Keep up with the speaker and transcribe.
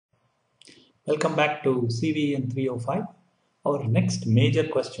Welcome back to CVEN305. Our next major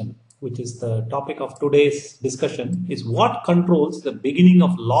question, which is the topic of today's discussion, is what controls the beginning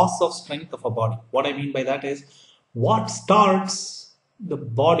of loss of strength of a body? What I mean by that is what starts the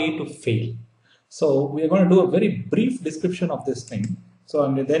body to fail. So we are going to do a very brief description of this thing.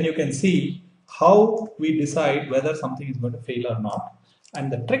 So then you can see how we decide whether something is going to fail or not.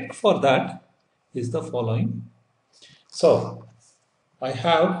 And the trick for that is the following. So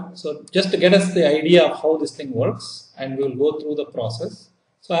just to get us the idea of how this thing works, and we'll go through the process.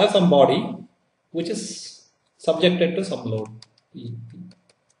 So I have some body which is subjected to some load.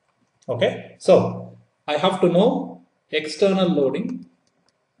 Okay, so I have to know external loading.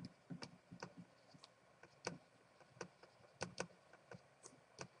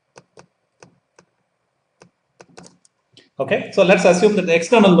 Okay, so let's assume that the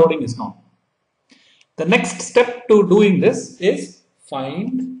external loading is known. The next step to doing this is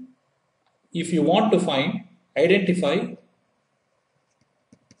identify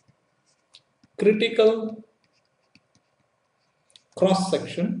critical cross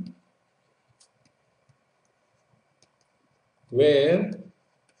section where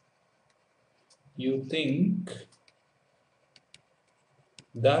you think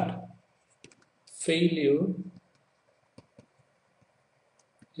that failure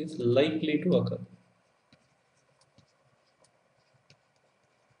is likely to occur.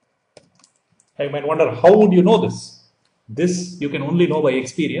 I might wonder, how would you know this? This you can only know by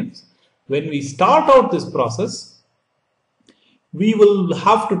experience. When we start out this process, we will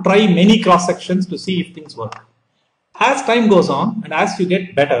have to try many cross sections to see if things work. As time goes on and as you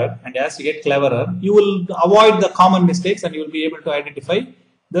get better and as you get cleverer, you will avoid the common mistakes and you will be able to identify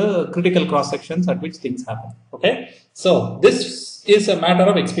the critical cross sections at which things happen. Okay, so this is a matter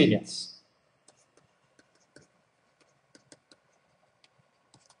of experience.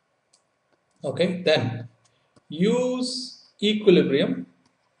 Okay, then use equilibrium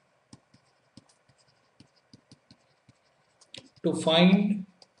to find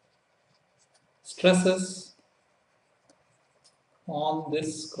stresses on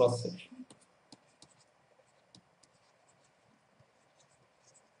this cross section.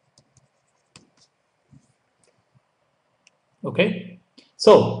 Okay,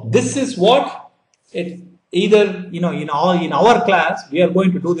 so this is what either, in our class, we are going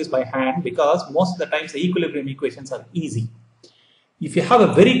to do this by hand because most of the times the equilibrium equations are easy. If you have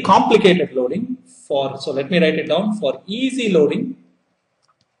a very complicated loading, so let me write it down, for easy loading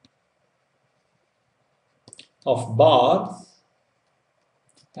of bars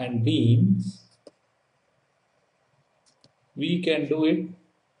and beams, we can do it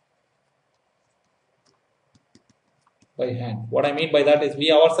by hand. What I mean by that is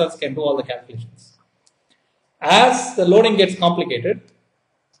we ourselves can do all the calculations. As the loading gets complicated,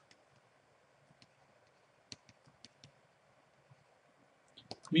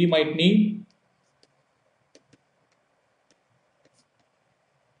 we might need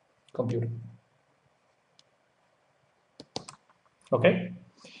computer. Okay,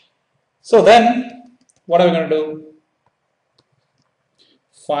 so then what are we going to do?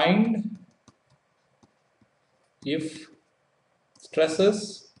 Find if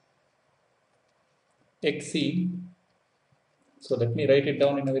stresses exceed, so let me write it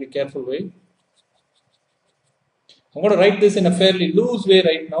down in a very careful way. I'm going to write this in a fairly loose way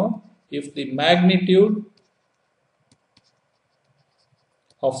right now. If the magnitude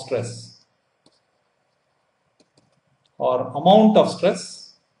of stress or amount of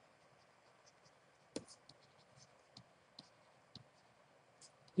stress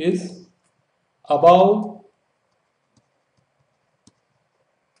is above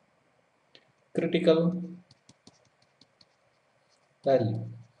critical value.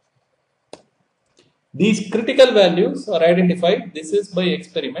 These critical values are identified. This is by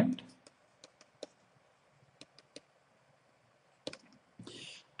experiment.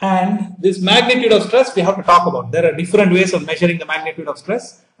 And this magnitude of stress we have to talk about. There are different ways of measuring the magnitude of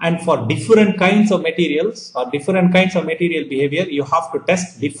stress, and for different kinds of materials or different kinds of material behavior, you have to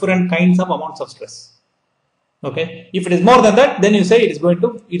test different kinds of amounts of stress. Okay, if it is more than that, then you say it is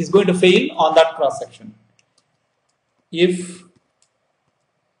going to fail on that cross section. If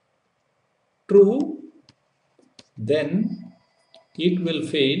true, then it will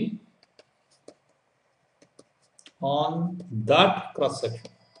fail on that cross section.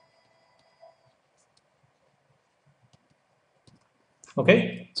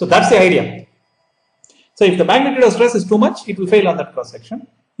 Okay, so that's the idea. So if the magnitude of stress is too much, it will fail on that cross section.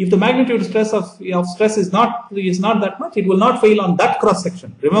 If the magnitude of stress is not that much, it will not fail on that cross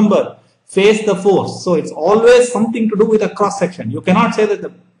section. Remember, face the force. So it's always something to do with a cross section. You cannot say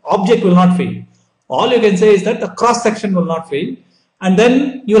that object will not fail. All you can say is that the cross section will not fail, and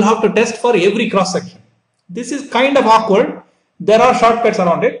then you will have to test for every cross section. This is kind of awkward. There are shortcuts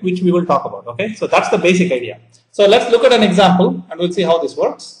around it, which we will talk about. Okay, so that's the basic idea. So let's look at an example and we'll see how this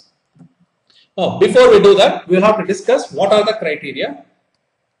works. Oh, before we do that, we'll have to discuss what are the criteria.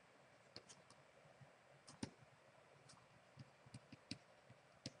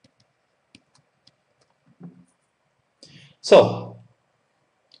 So,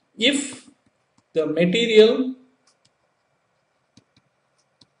 if the material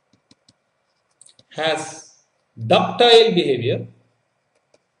has ductile behavior,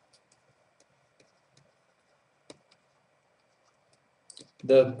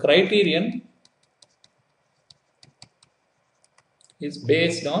 the criterion is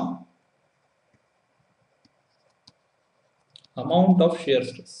based on amount of shear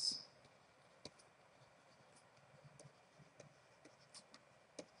stress.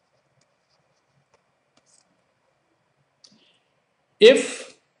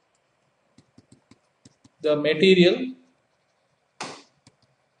 If the material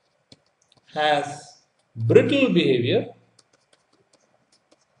has brittle behavior,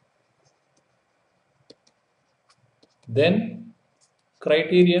 then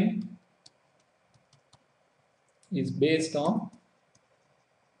criterion is based on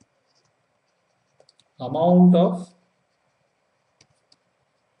amount of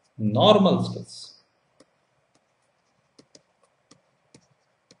normal stress.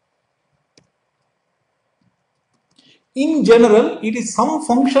 In general, it is some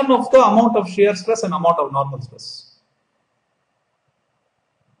function of the amount of shear stress and amount of normal stress.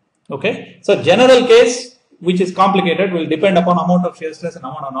 Okay, so general case, which is complicated, will depend upon amount of shear stress and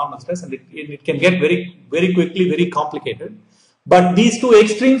amount of normal stress, and it can get very quickly very complicated. But these two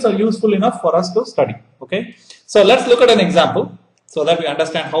extremes are useful enough for us to study. Okay, so let's look at an example so that we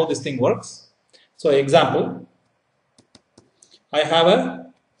understand how this thing works. So example, I have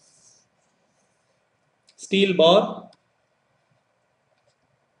a steel bar,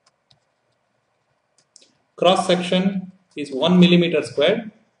 cross section is 1 millimeter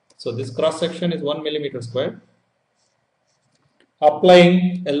squared. So this cross section is 1 millimeter squared.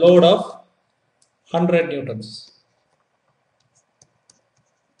 Applying a load of 100 newtons.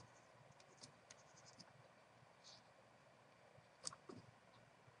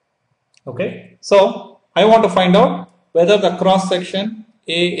 Okay, so I want to find out whether the cross section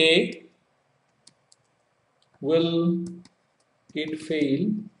AA will it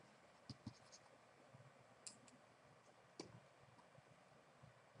fail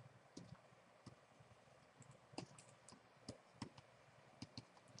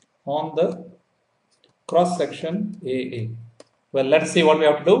on the cross section AA. Well, let's see what we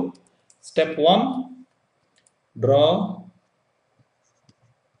have to do. Step 1, draw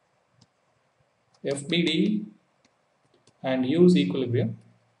FBD and use equilibrium.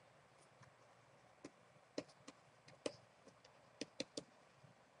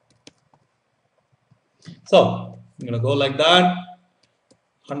 So I'm going to go like that,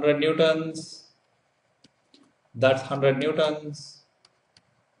 100 newtons, that's 100 newtons,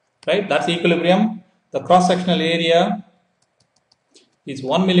 right? That's equilibrium. The cross-sectional area is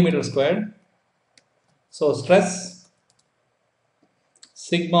 1 millimeter squared. So stress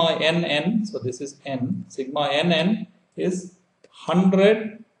sigma NN, so this is N, sigma NN is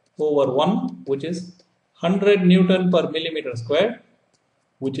 100 over 1, which is 100 Newton per millimeter squared,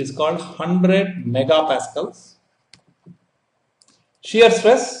 which is called 100 megapascals. Shear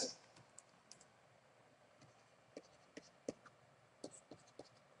stress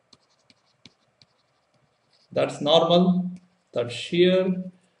that's normal, that's shear,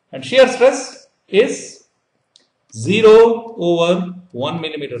 and shear stress is 0 over 1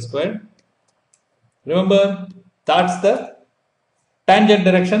 millimeter squared. Remember, that's the tangent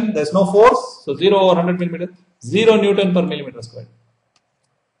direction, there's no force, so 0 over 100 millimeter, 0 Newton per millimeter squared.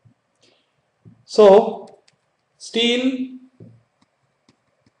 So steel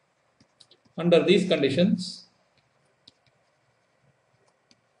under these conditions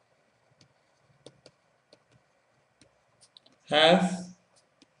has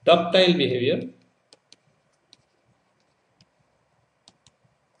ductile behavior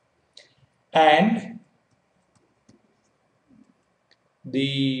and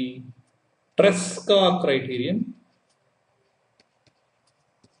the Tresca criterion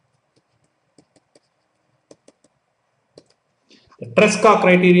The Tresca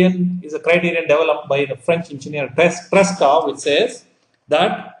criterion is a criterion developed by the French engineer Tresca, which says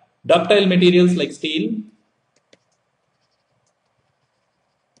that ductile materials like steel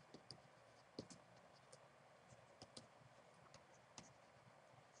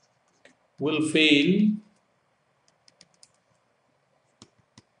will fail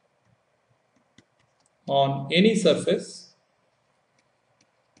on any surface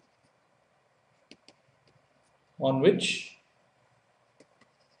on which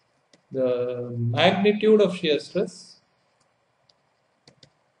the magnitude of shear stress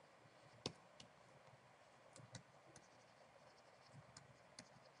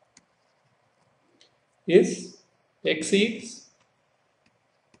exceeds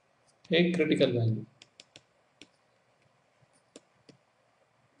a critical value.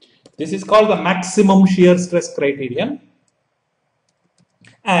 This is called the maximum shear stress criterion,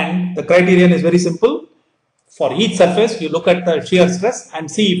 and the criterion is very simple. For each surface, you look at the shear stress and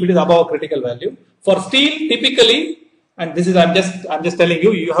see if it is above a critical value. For steel, typically, and this is I'm just telling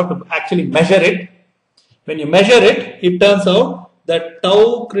you, you have to actually measure it. When you measure it, it turns out that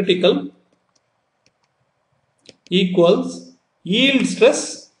tau critical equals yield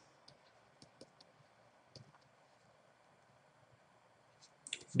stress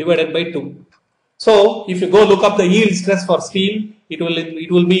divided by 2. So if you go look up the yield stress for steel, it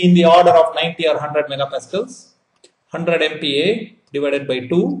will be in the order of 90 or 100 megapascals, 100 MPa divided by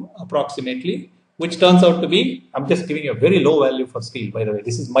 2 approximately, which turns out to be, I'm just giving you a very low value for steel, by the way.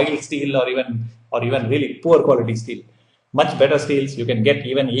 This is mild steel or even really poor quality steel. Much better steels you can get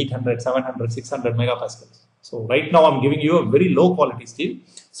even 800, 700, 600 megapascals. So right now I'm giving you a very low quality steel.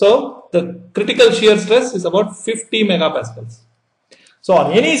 So the critical shear stress is about 50 megapascals. So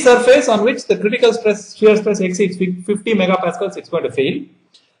on any surface on which the critical shear stress exceeds 50 megapascals, it's going to fail.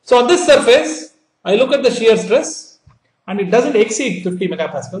 So on this surface, I look at the shear stress and it doesn't exceed 50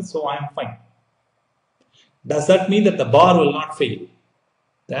 megapascals, so I am fine. Does that mean that the bar will not fail?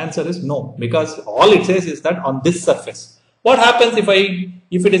 The answer is no, because all it says is that on this surface. What happens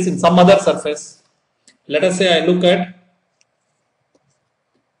if it is in some other surface? Let us say I look at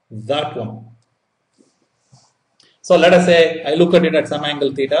that one. So let us say I look at it at some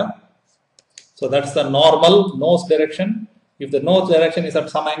angle theta. So that's the normal nose direction. If the nose direction is at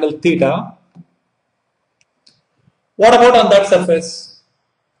some angle theta, what about on that surface?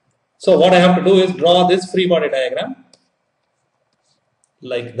 So what I have to do is draw this free body diagram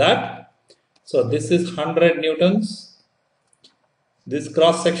like that. So this is 100 newtons. This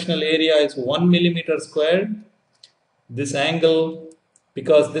cross sectional area is 1 millimeter squared. This angle,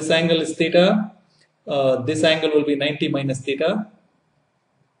 because this angle is theta, this angle will be 90 minus theta.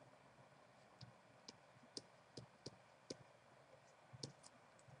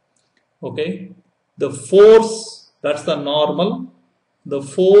 Okay, the force, that's the normal. The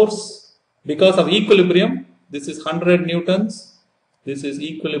force, because of equilibrium, this is 100 newtons, this is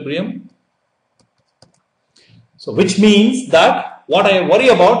equilibrium. So which means that what I worry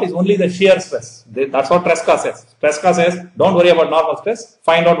about is only the shear stress. That's what Tresca says. Tresca says, don't worry about normal stress,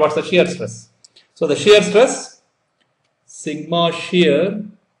 find out what's the shear stress. So the shear stress, sigma shear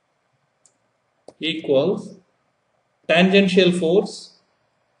equals tangential force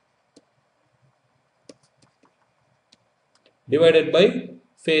divided by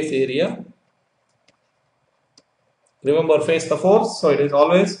face area. Remember, face the force, so it is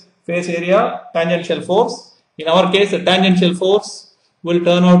always face area, tangential force. In our case, the tangential force will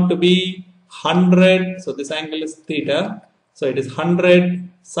turn out to be 100, so this angle is theta, so it is 100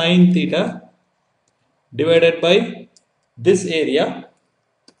 sine theta divided by this area,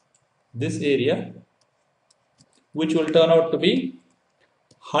 which will turn out to be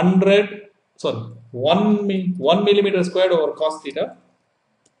 1 millimeter squared over cos theta.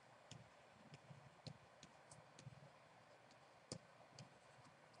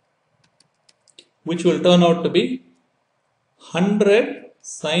 Which will turn out to be 100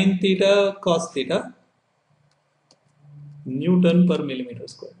 sine theta cos theta Newton per millimeter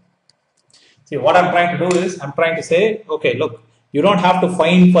square. See, what I'm trying to do is, I'm trying to say, okay, look, you don't have to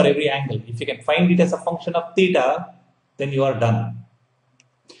find for every angle. If you can find it as a function of theta, then you are done.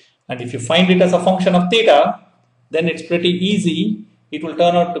 And if you find it as a function of theta, then it's pretty easy. It will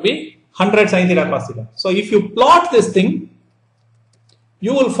turn out to be 100 sine theta cos theta. So if you plot this thing,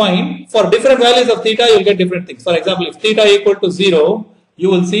 you will find for different values of theta, you will get different things. For example, if theta equal to 0, you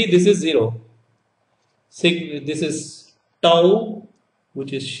will see this is 0. This is tau,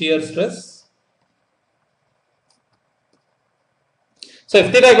 which is shear stress. So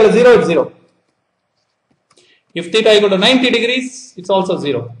if theta equal to 0, it's 0. If theta equal to 90 degrees, it's also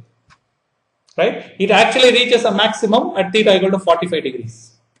 0. Right? It actually reaches a maximum at theta equal to 45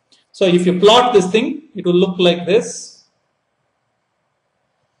 degrees. So if you plot this thing, it will look like this.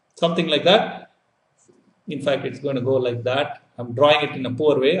 Something like that. In fact, it's going to go like that. I'm drawing it in a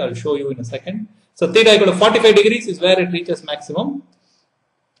poor way. I'll show you in a second. So theta equal to 45 degrees is where it reaches maximum.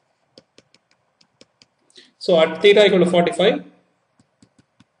 So at theta equal to 45,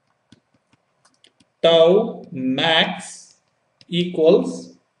 tau max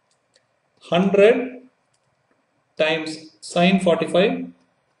equals 100 times sine 45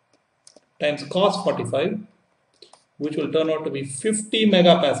 times cos 45, which will turn out to be 50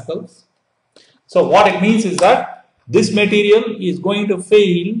 megapascals. So what it means is that this material is going to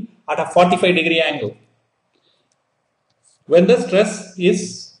fail at a 45-degree angle when the stress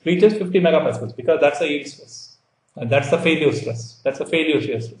reaches 50 megapascals, because that's the yield stress and that's the failure stress. That's the failure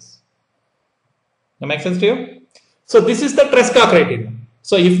shear stress. That makes sense to you? So this is the Tresca criterion.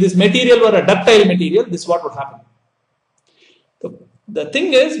 So if this material were a ductile material, this is what would happen. The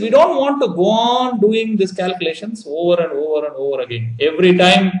thing is, we don't want to go on doing these calculations over and over and over again. Every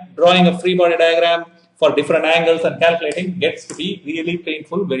time drawing a free body diagram for different angles and calculating gets to be really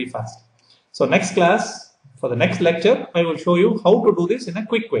painful very fast. So next class, for the next lecture, I will show you how to do this in a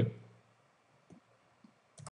quick way.